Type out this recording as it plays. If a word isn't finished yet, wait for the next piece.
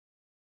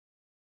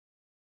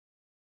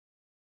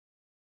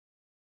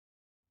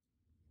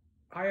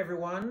Hi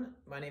everyone,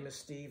 my name is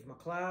Steve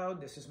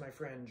McLeod. This is my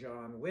friend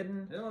John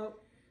Whidden. Hello.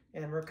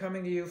 And we're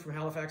coming to you from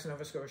Halifax,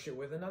 Nova Scotia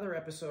with another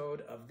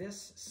episode of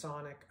This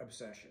Sonic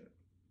Obsession.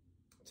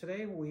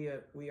 Today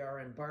we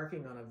are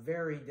embarking on a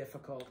very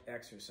difficult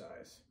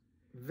exercise.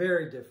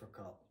 Very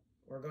difficult.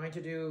 We're going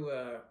to do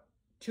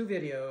two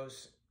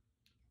videos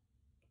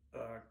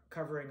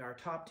covering our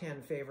top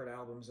 10 favorite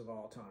albums of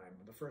all time.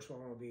 The first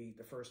one will be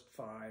the first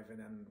 5 and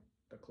then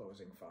the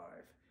closing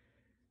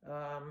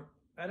 5.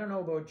 I don't know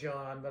about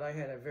John, but I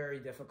had a very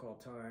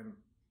difficult time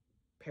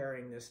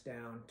paring this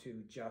down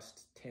to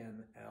just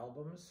 10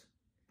 albums.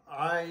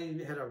 I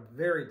had a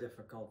very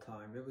difficult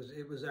time. It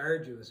was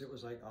arduous. It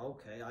was like,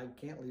 okay, I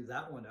can't leave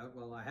that one out.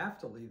 Well, I have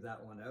to leave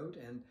that one out.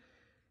 And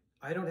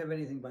I don't have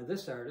anything by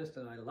this artist,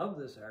 and I love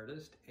this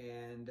artist.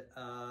 And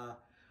I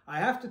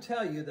have to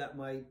tell you that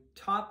my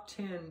top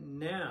 10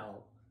 now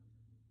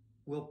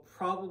will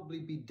probably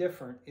be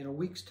different in a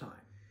week's time,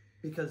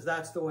 because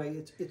that's the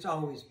way it's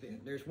always been.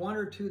 There's one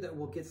or two that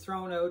will get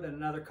thrown out and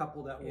another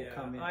couple that will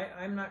come in.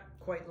 I'm not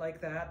quite like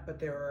that, but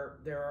there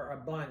are a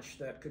bunch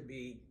that could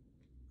be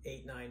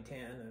 8, 9, 10,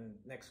 and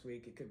next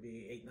week it could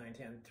be 8, 9,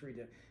 10, 3.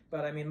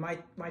 But I mean, my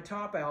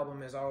top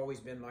album has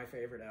always been my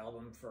favorite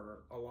album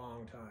for a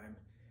long time,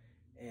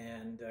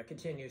 and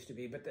continues to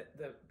be. But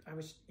I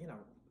was,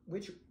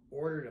 which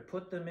order to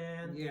put them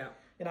in. Yeah.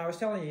 And I was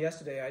telling you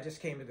yesterday, I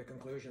just came to the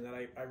conclusion that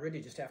I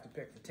really just have to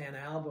pick the 10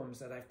 albums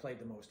that I've played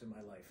the most in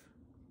my life.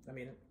 I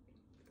mean,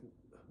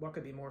 what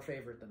could be more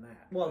favorite than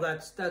that? Well,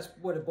 that's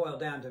what it boiled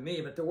down to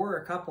me, but there were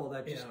a couple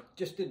that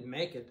just didn't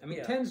make it. I mean,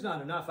 10's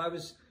not enough.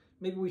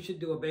 Maybe we should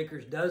do a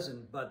baker's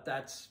dozen, but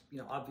that's,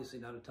 obviously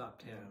not a top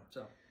 10.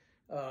 Yeah.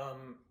 So,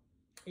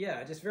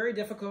 yeah, just very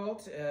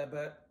difficult,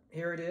 but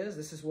here it is.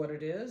 This is what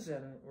it is,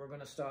 and we're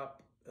going to start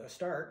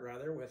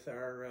with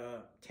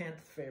our 10th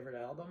favorite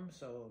album.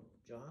 So,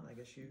 John, I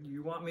guess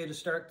you want me to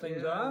start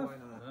things off? Why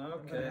not?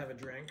 Okay. I'm going to have a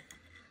drink.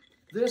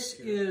 This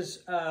is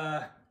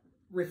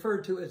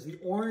referred to as the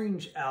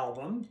Orange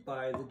Album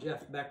by the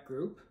Jeff Beck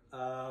Group.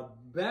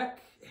 Beck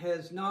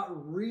has not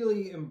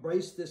really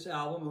embraced this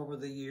album over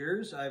the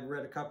years. I've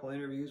read a couple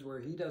interviews where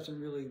he doesn't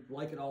really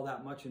like it all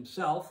that much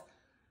himself.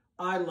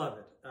 I love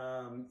it.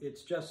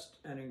 It's just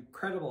an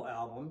incredible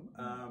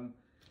album.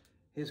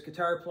 His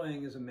guitar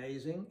playing is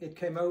amazing. It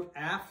came out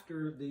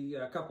after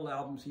the couple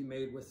albums he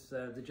made with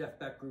the Jeff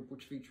Beck Group,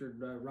 which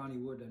featured Ronnie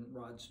Wood and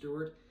Rod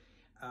Stewart.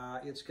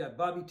 It's got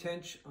Bobby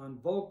Tench on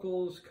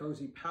vocals,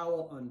 Cozy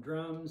Powell on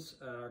drums,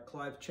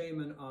 Clive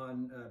Chayman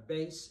on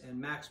bass, and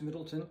Max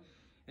Middleton,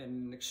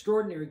 an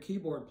extraordinary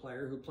keyboard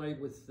player who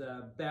played with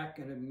Beck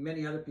and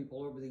many other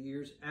people over the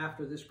years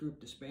after this group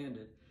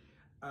disbanded.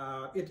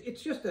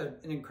 It's just an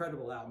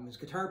incredible album. His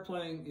guitar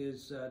playing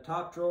is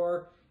top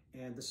drawer,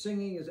 and the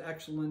singing is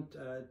excellent.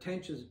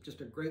 Tench is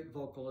just a great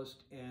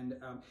vocalist, and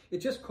it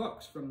just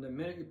cooks from the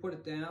minute you put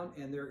it down,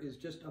 and there is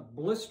just a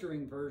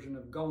blistering version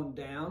of Going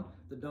Down,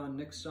 the Don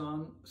Nix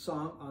song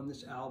on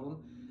this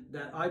album,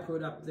 that I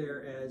put up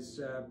there as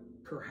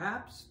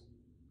perhaps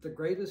the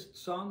greatest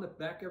song that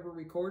Beck ever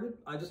recorded.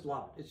 I just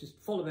love it. It's just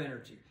full of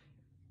energy.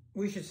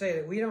 We should say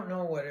that we don't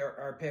know what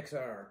our picks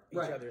are, each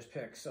Right. other's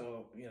picks,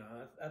 so,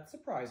 that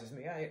surprises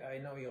me. I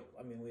know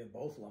we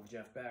both love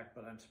Jeff Beck,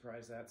 but I'm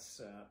surprised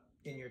that's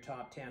in your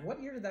top 10. What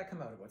year did that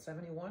come out? What,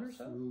 71 or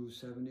so? Ooh,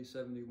 70,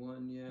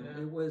 71,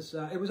 yeah. It was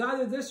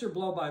either this or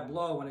Blow by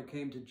Blow when it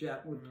came to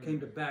came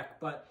to Beck,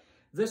 but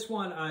this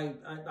one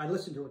I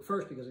listened to it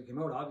first because it came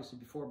out obviously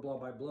before Blow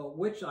by Blow,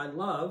 which I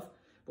love,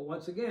 but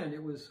once again,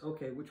 it was,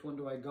 okay, which one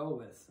do I go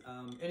with?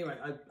 Anyway,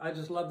 I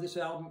just love this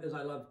album as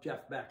I love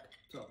Jeff Beck,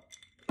 so,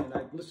 and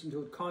I've listened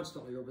to it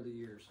constantly over the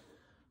years.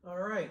 All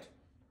right.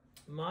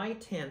 My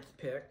 10th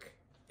pick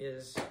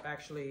is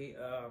actually,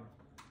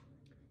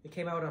 it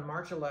came out on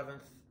March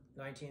 11th,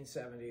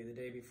 1970, the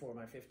day before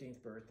my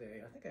 15th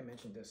birthday. I think I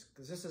mentioned this,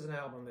 because this is an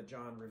album that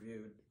John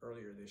reviewed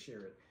earlier this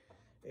year.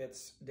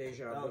 It's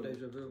Deja Vu. Oh,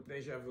 Deja Vu.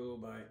 Deja Vu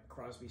by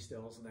Crosby,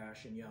 Stills,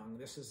 Nash, and Young.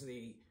 This is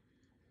the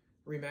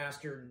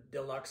remastered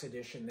deluxe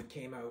edition that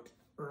came out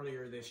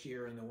earlier this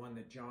year, and the one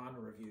that John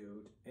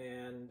reviewed.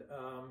 And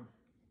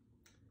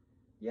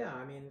yeah,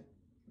 I mean,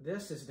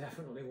 this is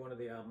definitely one of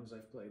the albums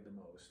I've played the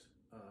most.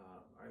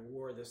 I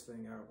wore this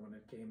thing out when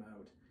it came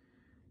out.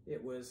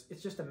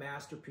 It's just a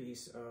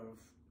masterpiece of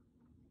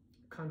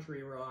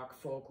country rock,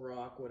 folk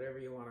rock, whatever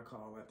you want to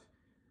call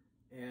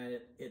it. And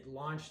it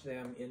launched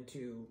them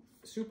into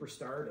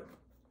superstardom.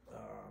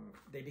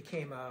 They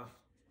became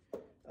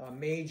a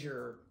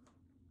major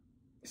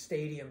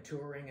stadium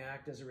touring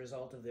act as a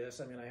result of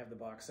this. I mean, I have the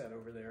box set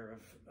over there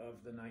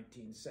of the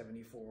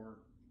 1974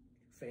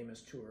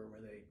 famous tour where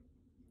they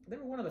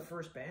were one of the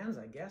first bands,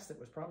 I guess, that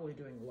was probably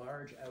doing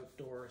large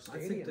outdoor stadiums.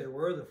 I think they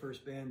were the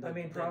first band that,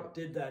 that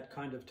did that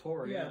kind of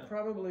tour. Yeah,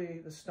 probably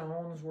the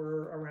Stones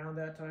were around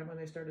that time when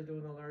they started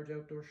doing the large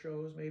outdoor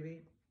shows,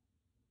 maybe.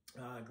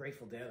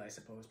 Grateful Dead, I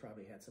suppose,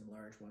 probably had some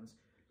large ones.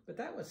 But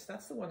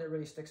that's the one that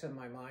really sticks in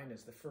my mind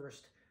as the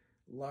first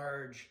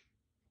large,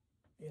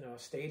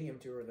 stadium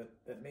tour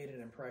that made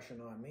an impression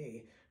on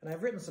me. And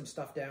I've written some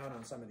stuff down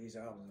on some of these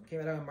albums. It came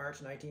out in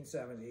March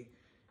 1970.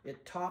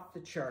 It topped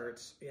the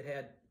charts. It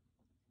had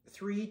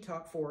 3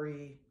 top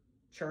 40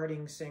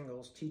 charting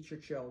singles, Teach Your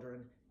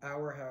Children,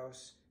 Our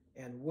House,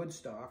 and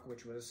Woodstock,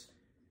 which was,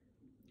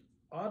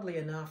 oddly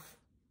enough,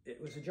 it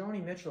was a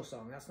Joni Mitchell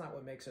song. That's not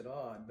what makes it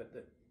odd, but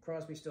the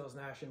Crosby, Stills,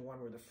 Nash and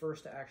One were the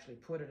first to actually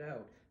put it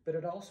out. But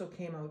it also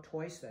came out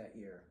twice that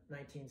year,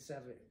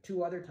 1970,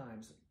 2 other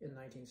times in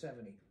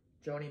 1970.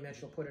 Joni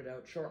Mitchell put it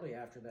out shortly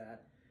after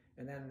that.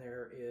 And then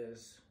there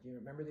is, do you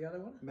remember the other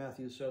one?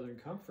 Matthews Southern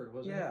Comfort,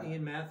 wasn't Yeah. it?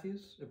 Ian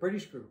Matthews, a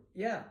British group.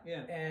 Yeah.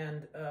 Yeah.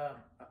 And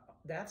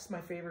that's my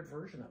favorite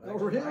version of it. Oh,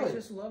 really? I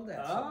just love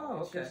that song.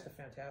 Oh, It's okay. just a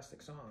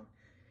fantastic song.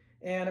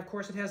 And of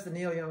course it has the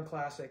Neil Young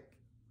classic,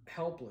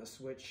 Helpless,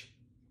 which,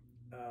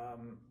 I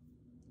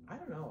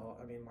don't know,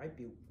 I mean, might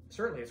be,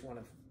 certainly it's one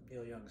of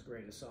Neil Young's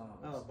greatest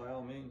songs. Oh, by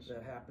all means.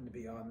 That happened to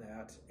be on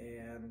that.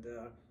 And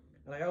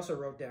I also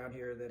wrote down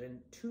here that in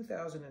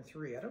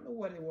 2003, I don't know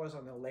what it was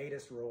on the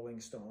latest Rolling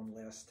Stone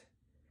list,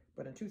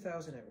 but in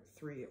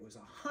 2003 it was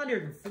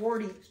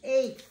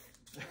 148th.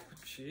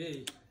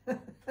 Gee.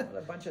 What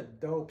a bunch of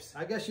dopes.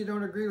 I guess you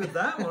don't agree with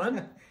that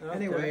one. Okay.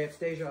 Anyway, it's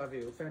Deja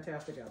Vu.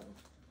 Fantastic album.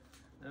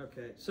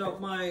 Okay, so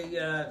my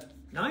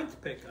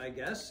 9th pick, I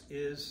guess,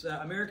 is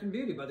American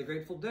Beauty by the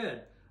Grateful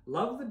Dead.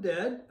 Love the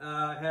Dead.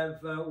 Have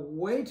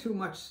way too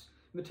much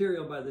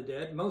material by the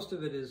Dead. Most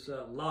of it is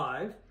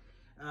live.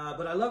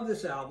 But I love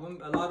this album.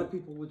 A lot of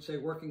people would say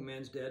Working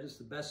Man's Dead is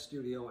the best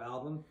studio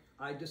album.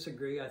 I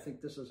disagree. I think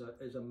this is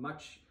a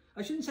much,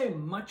 I shouldn't say a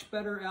much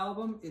better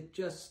album. It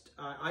just,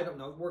 I don't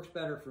know, it works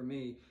better for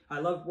me.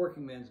 I love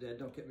Working Man's Dead,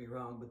 don't get me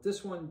wrong. But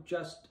this one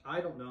just,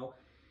 I don't know.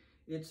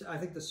 I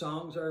think the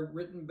songs are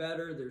written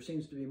better. There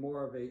seems to be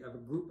more of a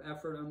group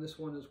effort on this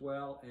one as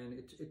well.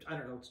 And I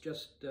don't know, it's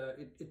just,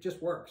 it just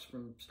works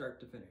from start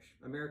to finish.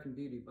 American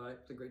Beauty by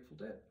the Grateful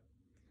Dead.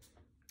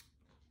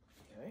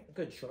 Okay,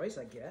 good choice,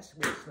 I guess.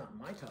 Well, it's not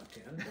my top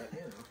 10, but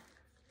you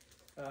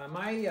know.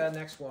 My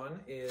next one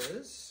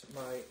is,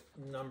 my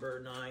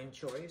number 9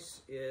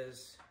 choice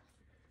is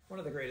one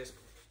of the greatest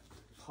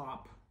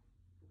pop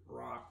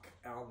rock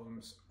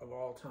albums of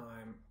all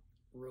time,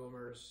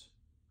 Rumors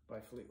by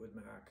Fleetwood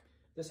Mac.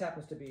 This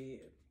happens to be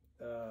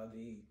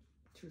the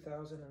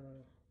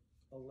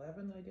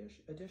 2011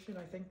 edition,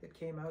 I think, that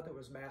came out, that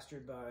was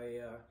mastered by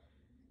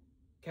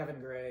Kevin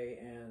Gray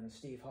and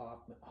Steve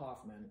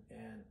Hoffman,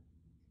 and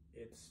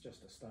it's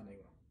just a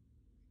stunning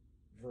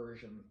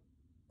version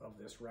of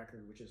this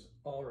record, which is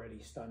already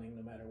stunning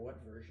no matter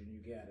what version you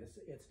get.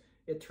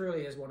 It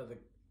truly is one of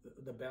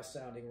the best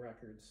sounding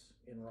records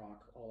in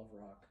rock, all of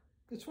rock.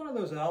 It's one of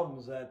those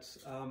albums that's,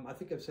 I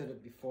think I've said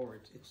it before,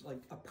 it's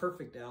like a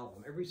perfect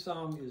album. Every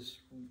song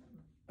is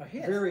a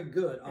hit. Very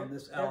good on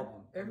this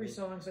album. Every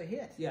song's a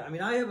hit. Yeah, I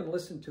mean, I haven't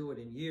listened to it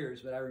in years,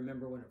 but I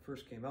remember when it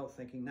first came out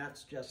thinking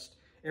that's just,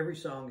 every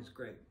song is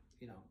great,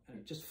 you know, and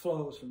it just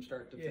flows from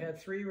start to finish. You had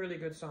 3 really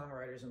good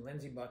songwriters in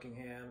Lindsey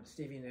Buckingham,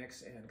 Stevie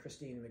Nicks, and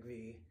Christine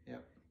McVie.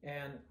 Yep.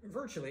 And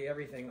virtually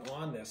everything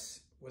on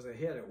this was a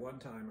hit at one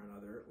time or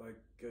another, like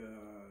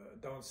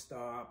Don't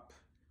Stop,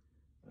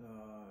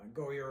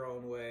 Go Your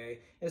Own Way.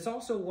 It's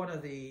also one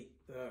of the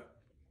you know,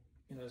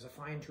 there's a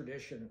fine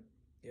tradition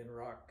in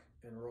rock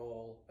and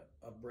roll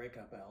of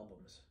breakup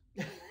albums.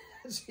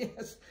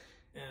 Yes.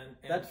 And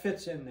that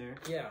fits in there.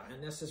 Yeah,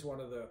 and this is one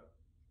of the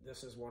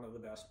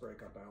best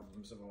breakup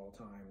albums of all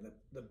time.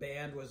 The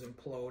band was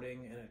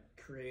imploding, and it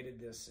created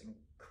this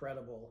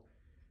incredible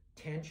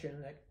tension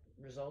that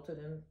resulted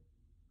in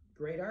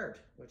great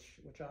art,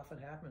 which often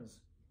happens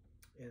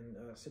in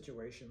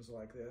situations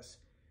like this.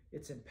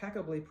 It's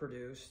impeccably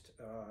produced.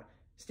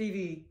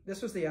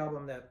 This was the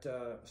album that,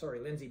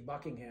 Lindsey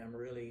Buckingham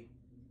really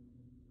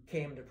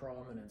came to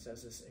prominence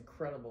as this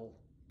incredible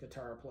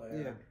guitar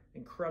player, yeah,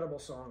 incredible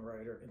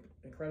songwriter,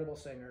 incredible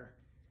singer,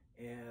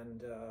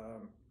 and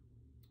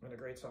a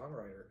great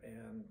songwriter.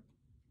 And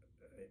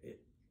it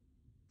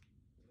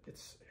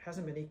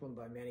hasn't been equaled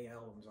by many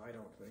albums, I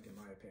don't think, in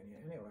my opinion.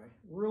 Anyway,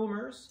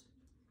 Rumors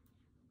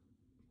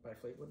by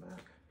Fleetwood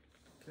Mac.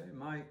 Okay,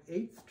 my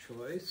 8th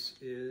choice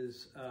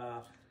is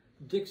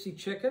Dixie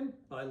Chicken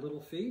by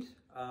Little Feat.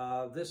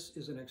 This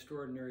is an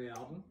extraordinary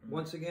album.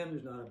 Once again,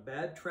 there's not a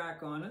bad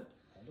track on it.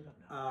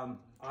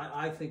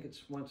 I think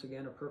it's, once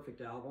again, a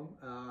perfect album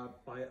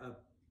by a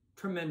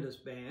tremendous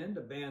band,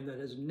 a band that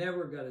has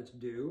never got its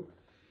due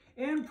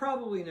and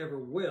probably never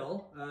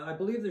will. I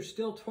believe they're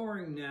still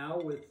touring now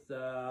with,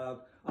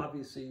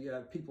 obviously,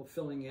 people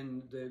filling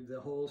in the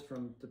holes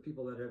from the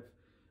people that have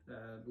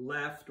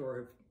left or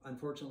have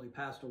unfortunately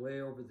passed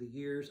away over the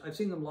years. I've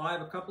seen them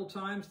live a couple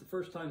times. The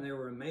first time they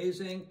were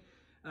amazing.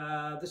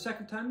 The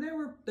second time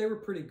they were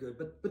pretty good.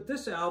 But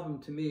this album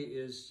to me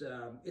is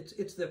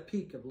it's the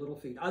peak of Little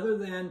Feat. Other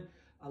than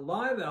a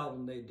live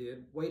album they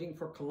did, Waiting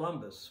for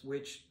Columbus,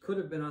 which could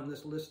have been on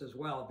this list as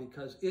well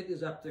because it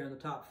is up there in the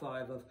top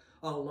 5 of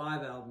all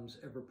live albums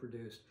ever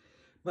produced.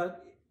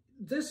 But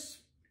this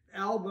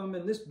album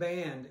and this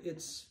band,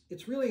 it's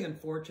really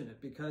unfortunate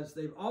because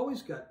they've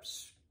always got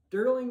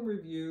sterling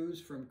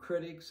reviews from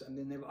critics. I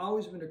mean, they've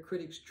always been a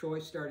critic's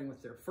choice, starting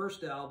with their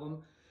first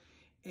album.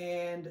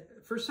 And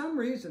for some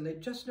reason, they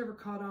just never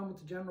caught on with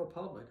the general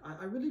public.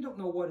 I really don't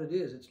know what it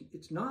is.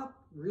 It's not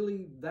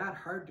really that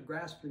hard to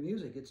grasp the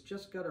music. It's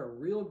just got a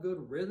real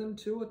good rhythm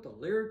to it. The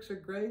lyrics are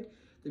great.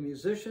 The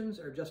musicians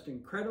are just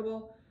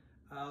incredible.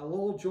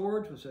 Lowell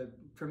George was a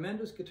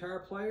tremendous guitar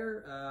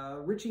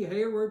player. Richie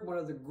Hayward, one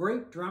of the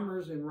great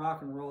drummers in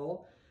rock and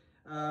roll.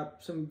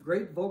 Some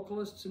great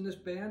vocalists in this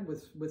band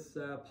with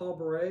Paul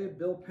Bourret,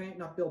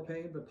 not Bill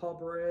Payne, but Paul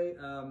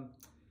Bourret.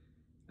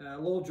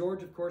 Lowell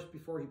George, of course,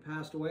 before he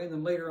passed away, and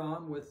then later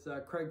on with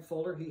Craig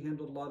Fuller, he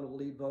handled a lot of the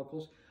lead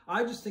vocals.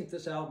 I just think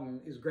this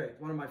album is great.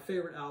 One of my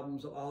favorite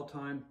albums of all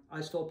time.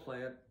 I still play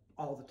it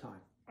all the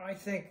time. I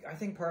think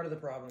part of the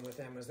problem with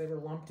them was they were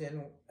lumped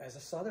in as a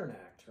Southern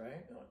act,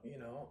 right? You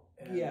know,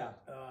 and, yeah.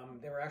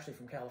 They were actually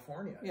from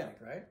California, I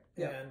think, right?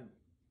 Yeah.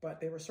 But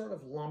they were sort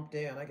of lumped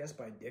in, I guess,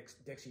 by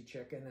Dixie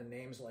Chicken and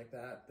names like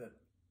that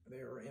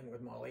they were in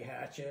with Molly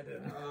Hatchet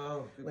and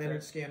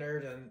Leonard Skinner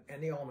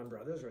and the Allman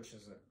Brothers, which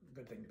is a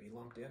good thing to be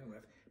lumped in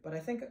with. But I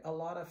think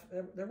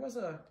there was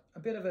a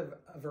bit of a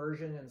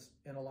aversion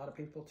in a lot of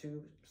people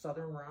to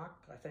Southern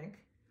rock, I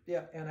think.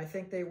 Yeah. And I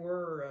think they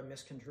were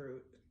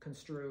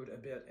misconstrued a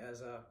bit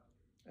as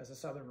a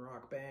Southern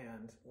rock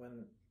band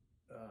when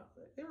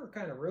they were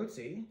kind of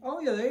rootsy. Oh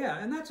yeah,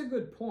 and that's a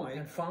good point.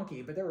 And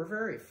funky, but they were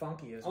very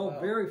funky as well. Oh,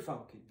 very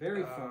funky,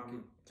 very funky.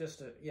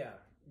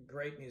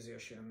 Great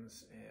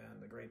musicians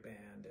and a great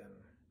band, and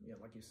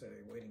like you say,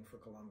 Waiting for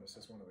Columbus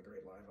is one of the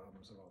great live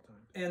albums of all time.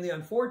 And the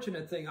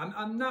unfortunate thing,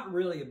 I'm not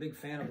really a big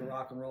fan of the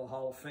Rock and Roll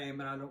Hall of Fame,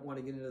 and I don't want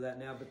to get into that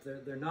now, but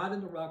they're not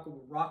in the Rock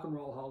and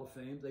Roll Hall of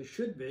Fame. They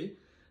should be.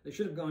 They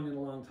should have gone in a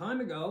long time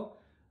ago.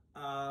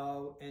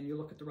 And you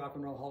look at the Rock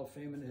and Roll Hall of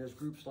Fame, and it has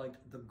groups like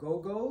the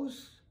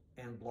Go-Go's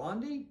and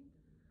Blondie.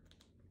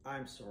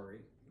 I'm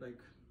sorry,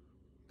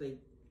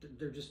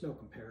 they're just no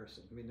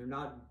comparison. I mean, they're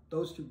not.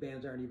 Those two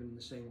bands aren't even in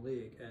the same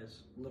league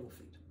as Little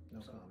Feat. No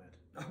comment.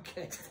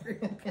 Okay, there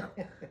you go.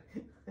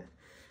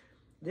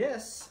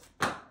 This.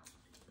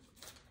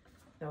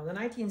 Now, in the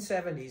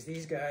 1970s,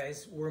 these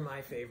guys were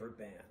my favorite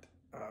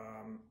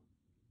band.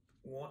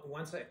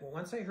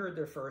 Once I heard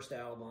their first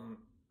album,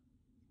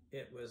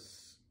 it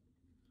was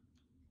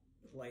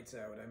lights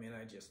out. I mean,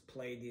 I just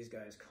played these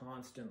guys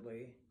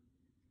constantly.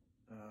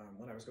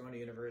 When I was going to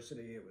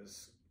university, it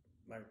was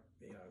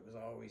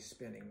always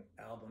spinning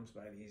albums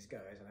by these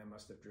guys, and I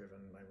must have driven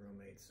my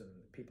roommates and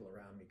people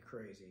around me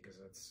crazy because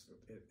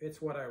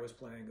it's what I was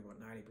playing about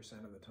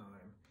 90% of the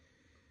time.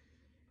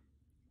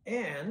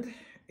 And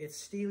it's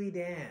Steely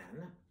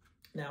Dan.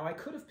 Now, I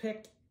could have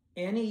picked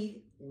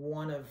any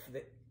one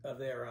of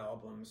their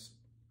albums,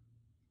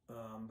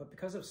 but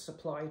because of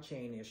supply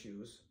chain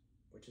issues,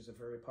 which is a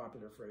very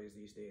popular phrase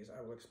these days,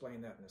 I will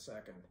explain that in a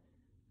second.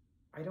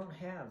 I don't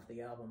have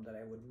the album that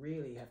I would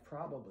really have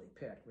probably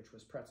picked, which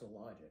was Pretzel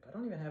Logic. I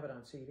don't even have it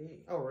on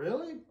CD. Oh,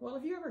 really? Well,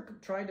 have you ever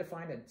tried to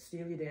find a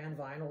Steely Dan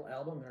vinyl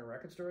album in a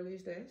record store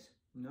these days?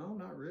 No,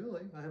 not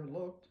really. I haven't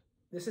looked.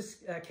 This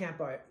is Can't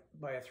Buy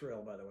a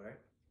Thrill, by the way.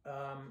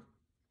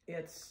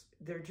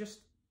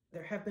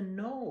 There have been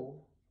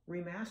no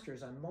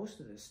remasters on most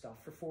of this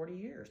stuff for 40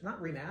 years.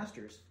 Not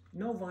remasters,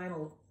 no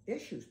vinyl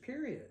issues,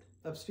 period.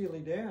 Of Steely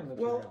Dan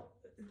material. Well,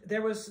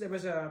 there was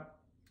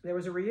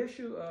a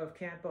reissue of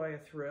Can't Buy a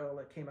Thrill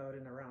that came out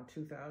in around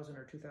 2000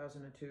 or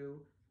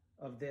 2002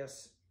 of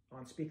this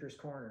on Speaker's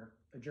Corner,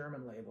 a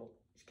German label,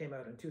 which came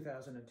out in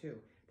 2002.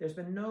 There's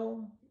been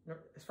no,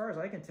 as far as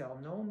I can tell,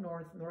 no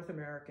North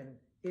American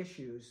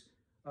issues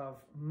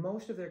of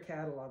most of their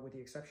catalog, with the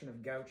exception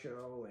of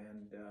Gaucho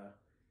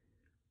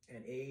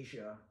and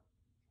Asia,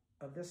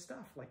 of this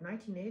stuff. Like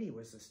 1980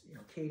 was this,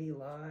 Katie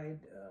lied,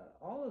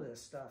 all of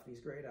this stuff, these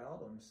great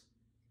albums,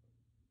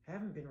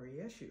 haven't been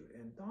reissued.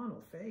 And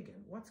Donald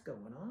Fagen, what's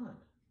going on?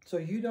 So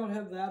you don't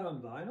have that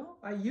on vinyl?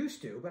 I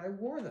used to, but I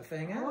wore the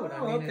thing out.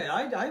 Oh, okay.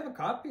 I have a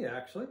copy,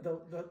 actually.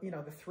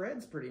 The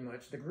threads pretty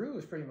much, the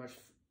grooves pretty much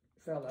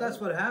fell out. That's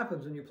what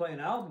happens when you play an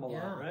album a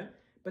lot, right?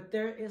 But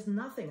there is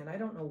nothing, and I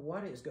don't know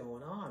what is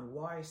going on,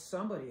 why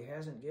somebody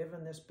hasn't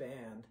given this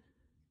band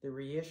the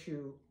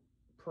reissue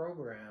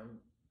program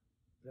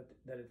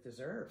that it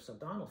deserves. So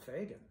Donald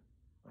Fagen,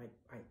 I'm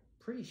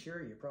pretty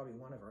sure you're probably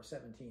one of our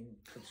 17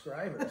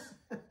 subscribers.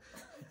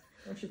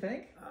 Don't you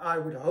think? I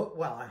would hope.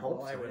 Well, I hope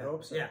so. I would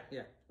hope so.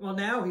 Yeah. Well,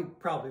 now he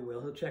probably will.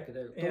 He'll check it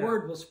out. The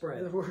word will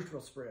spread. The word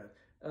will spread.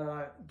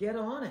 Get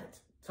on it.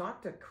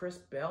 Talk to Chris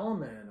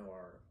Bellman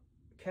or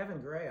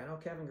Kevin Gray. I know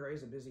Kevin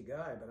Gray's a busy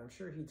guy, but I'm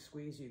sure he'd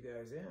squeeze you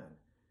guys in.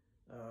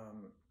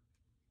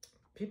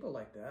 People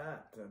like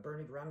that.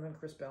 Bernie Grundman,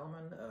 Chris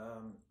Bellman.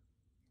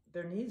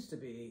 There needs to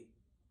be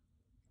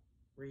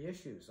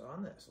reissues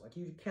on this. Like,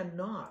 you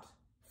cannot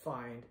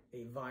find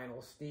a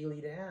vinyl Steely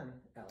Dan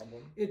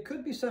album. It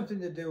could be something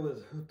to do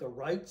with the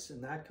rights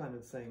and that kind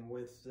of thing,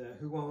 with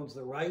who owns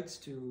the rights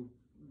to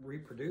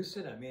reproduce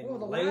it. I mean, well,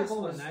 the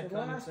label last and that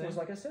kind of thing. was,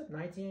 like I said,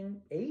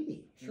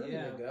 1980. Surely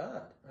to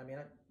God. I mean,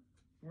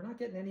 we're not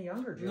getting any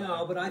younger, Joe.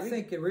 No, but I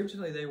think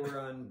originally they were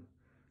on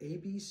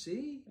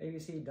ABC?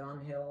 ABC,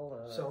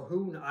 Dunhill. So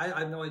I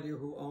have no idea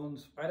who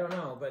owns. I don't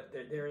know, but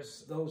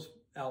there's those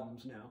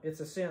albums now. It's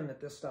a sin that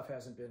this stuff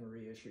hasn't been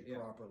reissued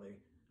properly,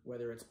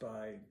 whether it's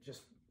by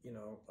just, you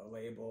know, a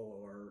label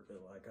or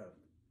like a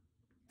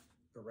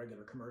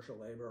regular commercial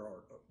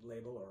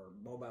label or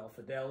Mobile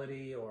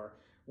Fidelity or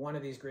one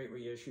of these great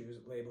reissues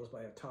labels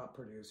by a top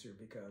producer,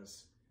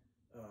 because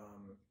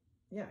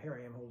yeah, here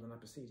I am holding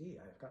up a CD.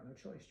 I've got no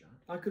choice, John.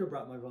 I could have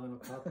brought my vinyl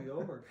copy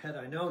over had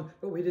I known,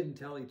 but we didn't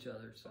tell each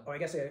other. So. Oh, I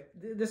guess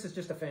this is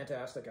just a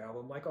fantastic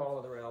album, like all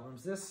of their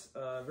albums. This,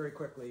 very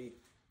quickly,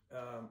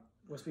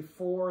 was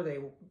before they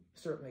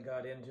certainly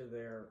got into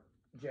their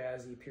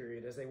jazzy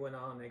period. As they went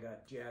on, they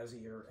got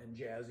jazzier and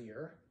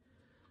jazzier.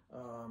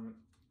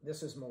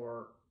 This is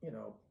more, you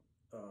know,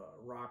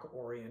 rock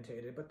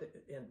orientated,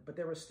 but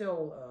there was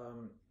still,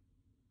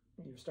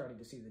 you're starting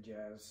to see the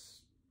jazz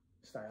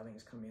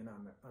stylings come in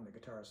on the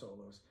guitar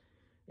solos.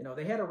 You know,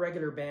 they had a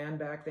regular band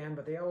back then,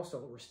 but they also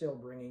were still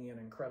bringing in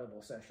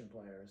incredible session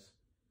players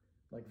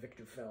like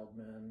Victor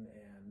Feldman,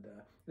 and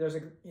there's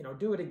a, you know,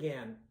 Do It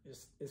Again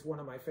is one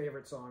of my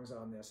favorite songs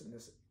on this, and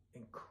this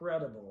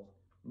incredible,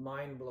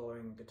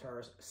 mind-blowing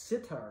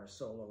sitar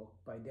solo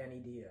by Denny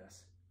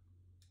Diaz.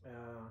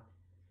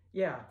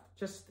 Yeah,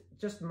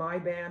 just my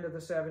band of the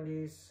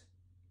 70s.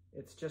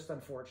 It's just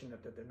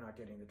unfortunate that they're not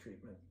getting the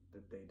treatment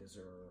that they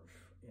deserve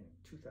in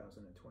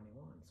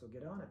 2021. So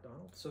get on it,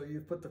 Donald. So you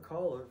put the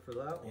call out for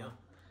that one.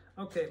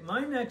 Yeah. Okay,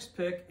 my next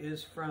pick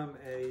is from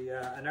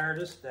an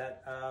artist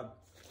that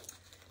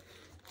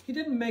he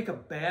didn't make a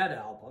bad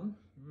album.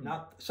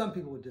 Not some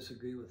people would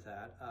disagree with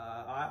that.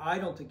 I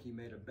don't think he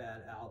made a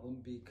bad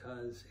album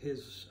because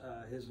his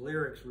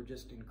lyrics were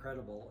just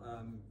incredible.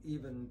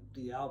 Even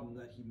the album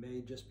that he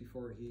made just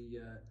before he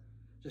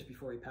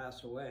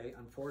passed away,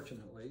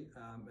 unfortunately,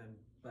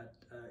 but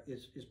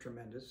is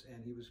tremendous,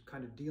 and he was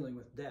kind of dealing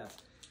with death.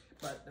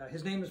 But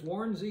his name is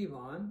Warren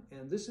Zevon,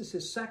 and this is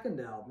his second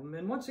album.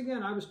 And once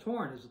again, I was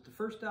torn. Is it the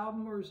first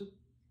album or is it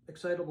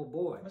Excitable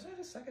Boy? Was that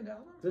his second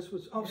album? This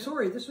was,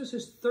 sorry, this was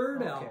his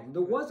third album.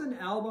 There was an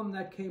album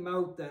that came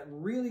out that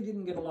really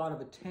didn't get a lot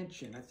of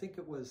attention. I think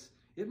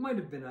it might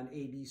have been on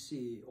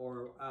ABC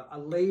or a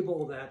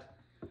label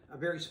a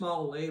very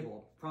small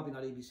label, probably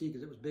not ABC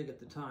because it was big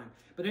at the time.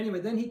 But anyway,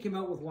 then he came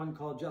out with one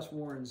called Just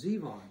Warren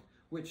Zevon,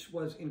 which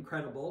was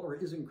incredible, or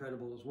is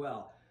incredible as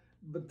well.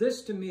 But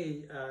this to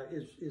me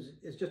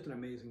is just an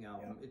amazing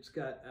album. Yeah. It's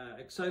got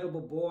Excitable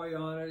Boy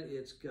on it.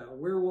 It's got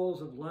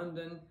Werewolves of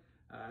London,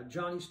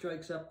 Johnny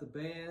Strikes Up the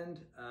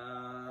Band,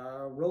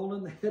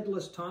 Roland the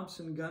Headless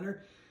Thompson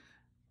Gunner.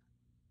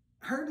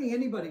 Hardly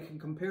anybody can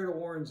compare to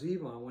Warren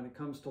Zevon when it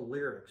comes to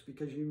lyrics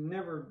because you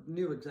never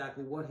knew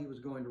exactly what he was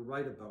going to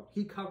write about.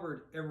 He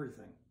covered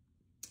everything.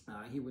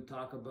 He would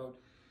talk about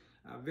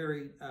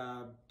very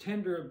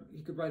tender,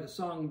 he could write a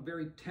song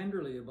very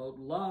tenderly about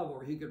love,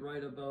 or he could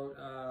write about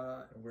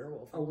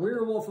a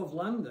werewolf of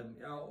London,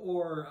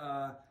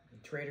 or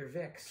Trader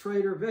Vic's.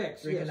 Trader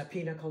Vic's, drinking a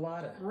pina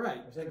colada.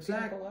 Right, was it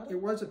exactly. A pina colada?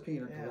 It was a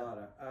pina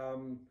colada.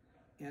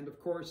 And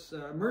of course,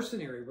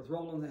 Mercenary with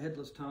Roland the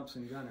Headless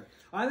Thompson Gunner.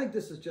 I think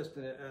this is just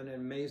an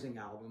amazing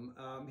album.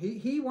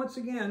 He once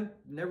again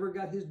never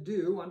got his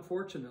due,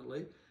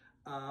 unfortunately.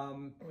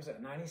 Was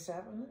it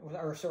 97?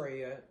 Or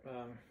sorry,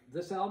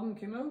 this album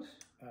came out?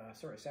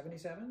 Sorry,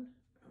 77?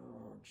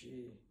 Oh,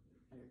 gee.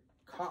 You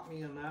caught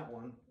me on that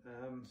one.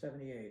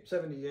 78.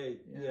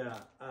 78, yeah.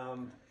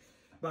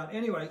 But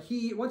anyway,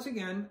 he, once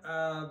again,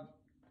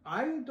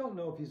 I don't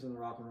know if he's in the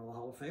Rock and Roll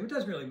Hall of Fame. It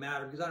doesn't really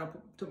matter because I don't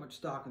put too much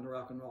stock in the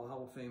Rock and Roll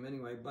Hall of Fame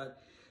anyway.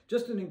 But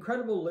just an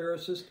incredible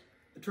lyricist,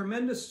 a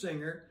tremendous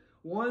singer,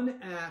 one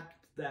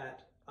act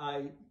that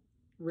I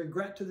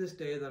regret to this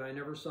day that I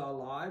never saw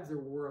live. There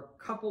were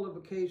a couple of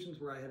occasions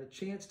where I had a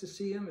chance to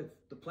see him if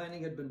the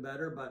planning had been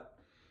better, but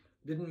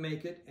didn't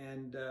make it.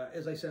 And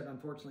as I said,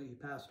 unfortunately, he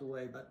passed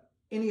away. But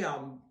any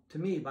album, to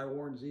me, by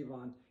Warren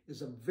Zevon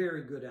is a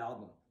very good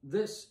album.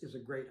 This is a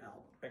great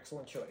album.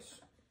 Excellent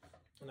choice.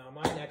 Now,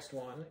 my next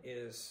one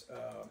is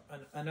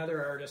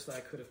another artist that I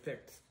could have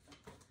picked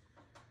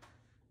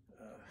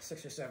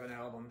 6 or 7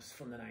 albums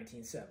from the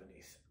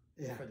 1970s.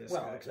 Yeah, for this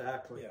well, guy.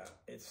 exactly. Yeah,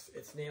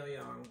 it's Neil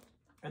Young.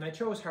 And I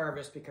chose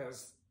Harvest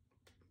because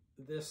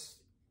this,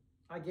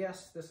 I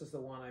guess this is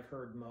the one I've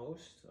heard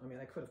most. I mean,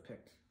 I could have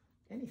picked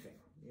anything,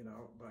 you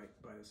know,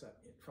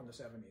 from the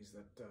 70s.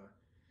 That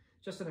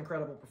just an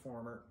incredible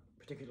performer,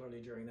 particularly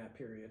during that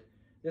period.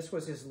 This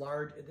was his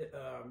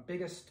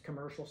biggest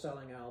commercial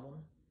selling album.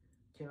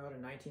 Came out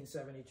in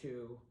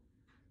 1972.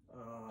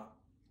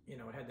 You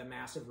know, it had the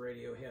massive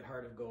radio hit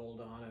 "Heart of Gold"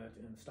 on it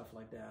and stuff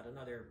like that.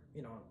 Another,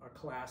 you know, a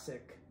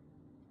classic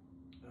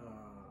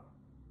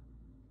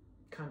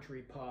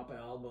country pop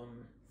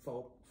album,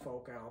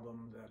 folk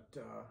album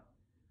that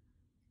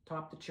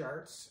topped the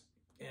charts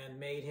and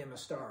made him a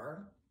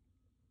star,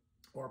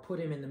 or put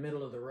him in the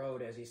middle of the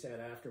road, as he said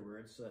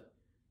afterwards, that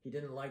he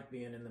didn't like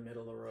being in the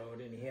middle of the road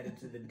and he headed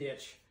to the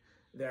ditch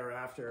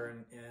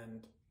thereafter,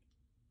 and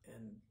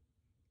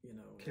you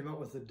know, came out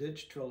with the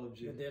Ditch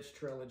trilogy. The Ditch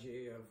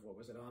trilogy of, what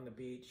was it, On the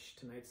Beach,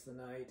 Tonight's the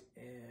Night,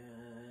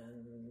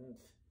 and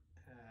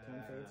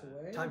Time Fades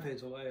Away? Time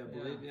Fades Away, I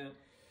believe, yeah.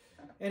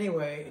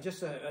 Anyway,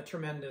 just a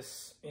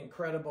tremendous,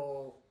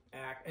 incredible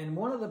act, and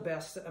one of the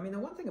best. I mean, the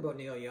one thing about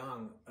Neil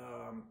Young,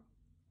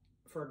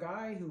 for a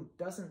guy who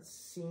doesn't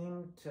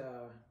seem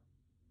to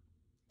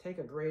take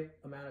a great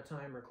amount of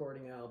time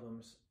recording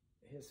albums,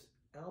 his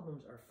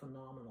albums are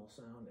phenomenal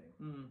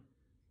sounding.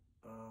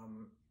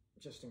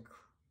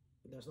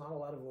 There's not a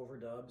lot of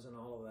overdubs and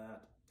all of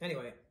that.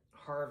 Anyway,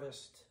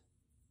 Harvest,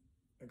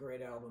 a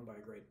great album by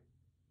a great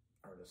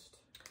artist.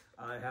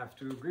 I have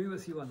to agree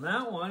with you on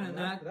that one. And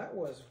that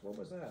was, what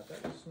was that?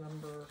 That was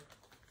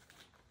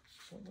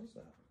what was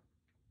that?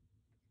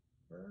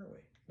 Where are we?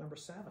 Number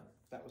 7.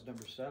 That was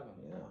number 7.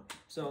 Yeah.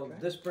 So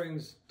this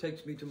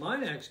takes me to my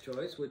next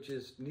choice, which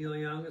is Neil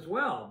Young as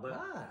well, but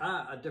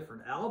a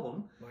different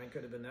album. Mine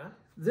could have been that.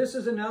 This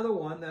is another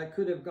one that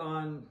could have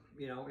gone,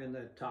 in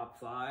the top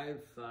 5.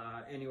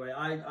 Anyway,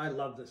 I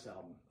love this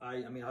album. I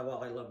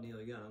love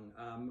Neil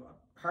Young.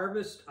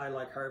 Harvest, I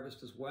like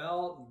Harvest as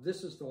well.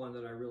 This is the one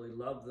that I really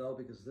love, though,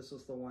 because this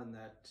is the one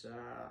that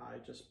I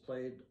just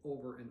played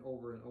over and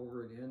over and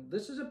over again.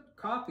 This is a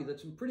copy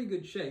that's in pretty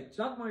good shape. It's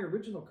not my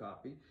original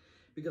copy,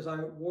 because I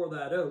wore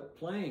that out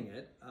playing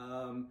it.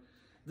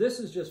 This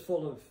is just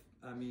full of,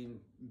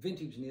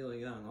 vintage Neil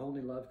Young.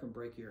 Only Love Can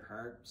Break Your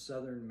Heart,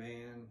 Southern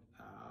Man.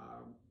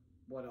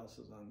 What else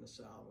is on this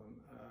album?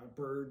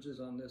 Birds is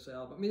on this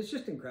album. I mean, it's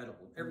just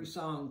incredible. Every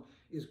song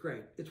is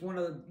great. It's one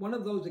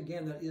of those,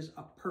 again, that is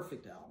a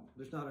perfect album.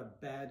 There's not a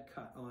bad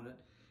cut on it.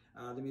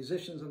 The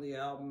musicians on the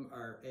album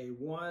are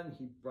A1.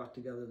 He brought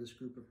together this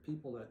group of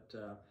people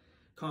that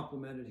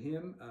complimented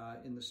him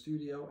in the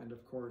studio, and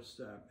of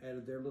course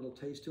added their little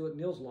taste to it.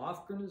 Nils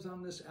Lofgren is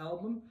on this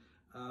album.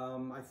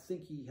 I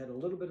think he had a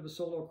little bit of a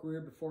solo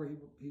career before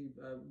he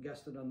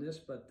guested on this,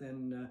 but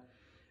then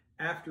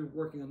after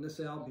working on this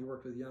album, he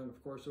worked with Young,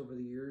 of course, over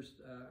the years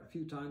a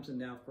few times, and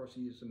now, of course,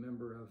 he is a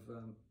member of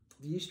the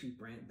E Street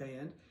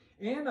Band,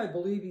 and I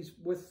believe he's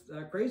with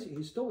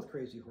he's still with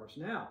Crazy Horse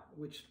now,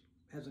 which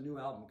has a new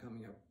album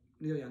coming out.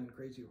 Neil Young and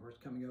Crazy Horse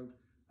coming out,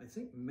 I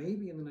think,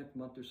 maybe in the next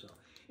month or so.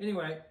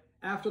 Anyway,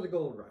 After the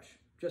Gold Rush,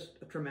 just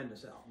a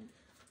tremendous album.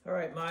 All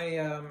right,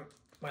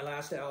 my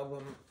last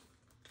album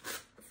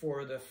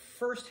for the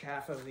first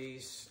half of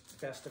these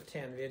best of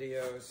 10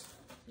 videos,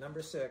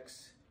 number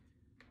 6,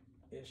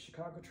 is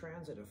Chicago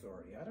Transit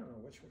Authority. I don't know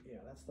which one. Yeah,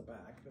 that's the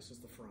back. This is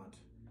the front.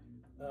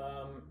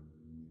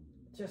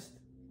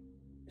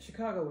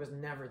 Chicago was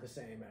never the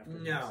same after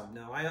this. No.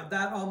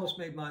 That almost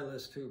made my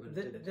list too,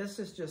 but this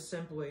is just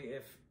simply,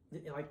 if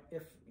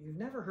you've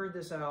never heard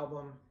this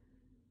album,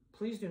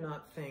 please do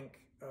not think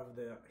of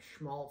the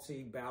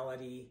schmaltzy,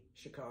 ballady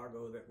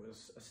Chicago that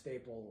was a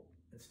staple,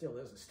 and still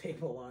is a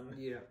staple on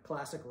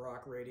classic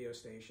rock radio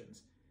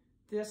stations.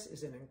 This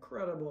is an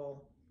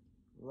incredible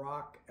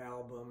rock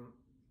album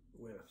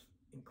with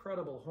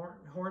incredible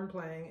horn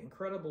playing,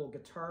 incredible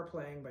guitar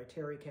playing by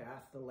Terry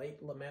Kath, the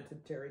late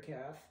lamented Terry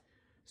Kath.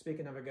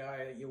 Speaking of a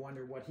guy that you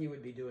wonder what he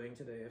would be doing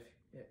today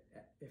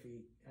if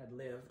he had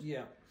lived.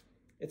 Yeah.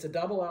 It's a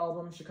double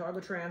album, Chicago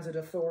Transit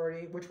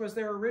Authority, which was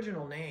their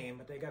original name,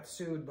 but they got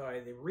sued by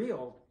the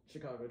real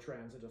Chicago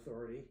Transit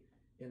Authority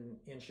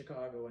in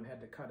Chicago and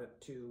had to cut it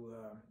to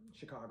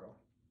Chicago.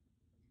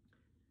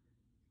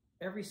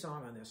 Every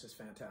song on this is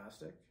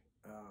fantastic.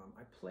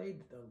 I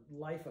played the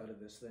life out of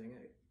this thing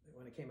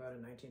when it came out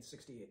in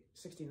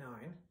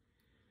 1969.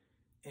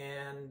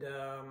 And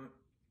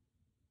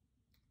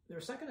their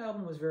second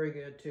album was very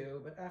good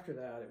too, but after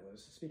that it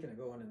was, speaking of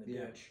going in the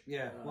ditch.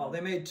 Yeah, well,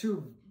 they made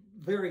 2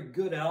 very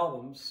good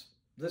albums,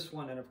 this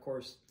one and of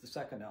course the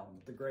second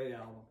album, the great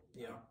album.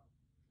 Yeah,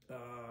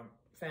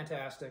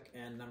 fantastic,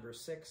 and number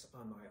 6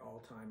 on my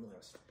all-time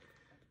list.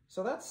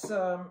 So that's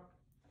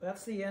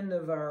the end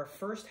of our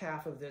first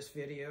half of this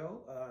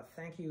video.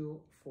 Thank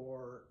you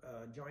for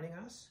joining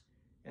us,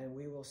 and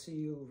we will see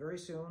you very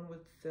soon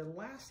with the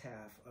last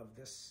half of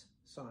this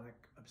sonic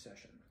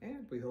obsession.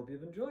 And we hope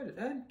you've enjoyed it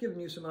and given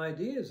you some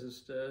ideas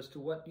as to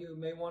what you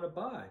may want to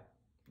buy.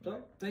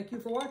 So, Thank you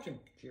for watching.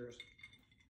 Cheers.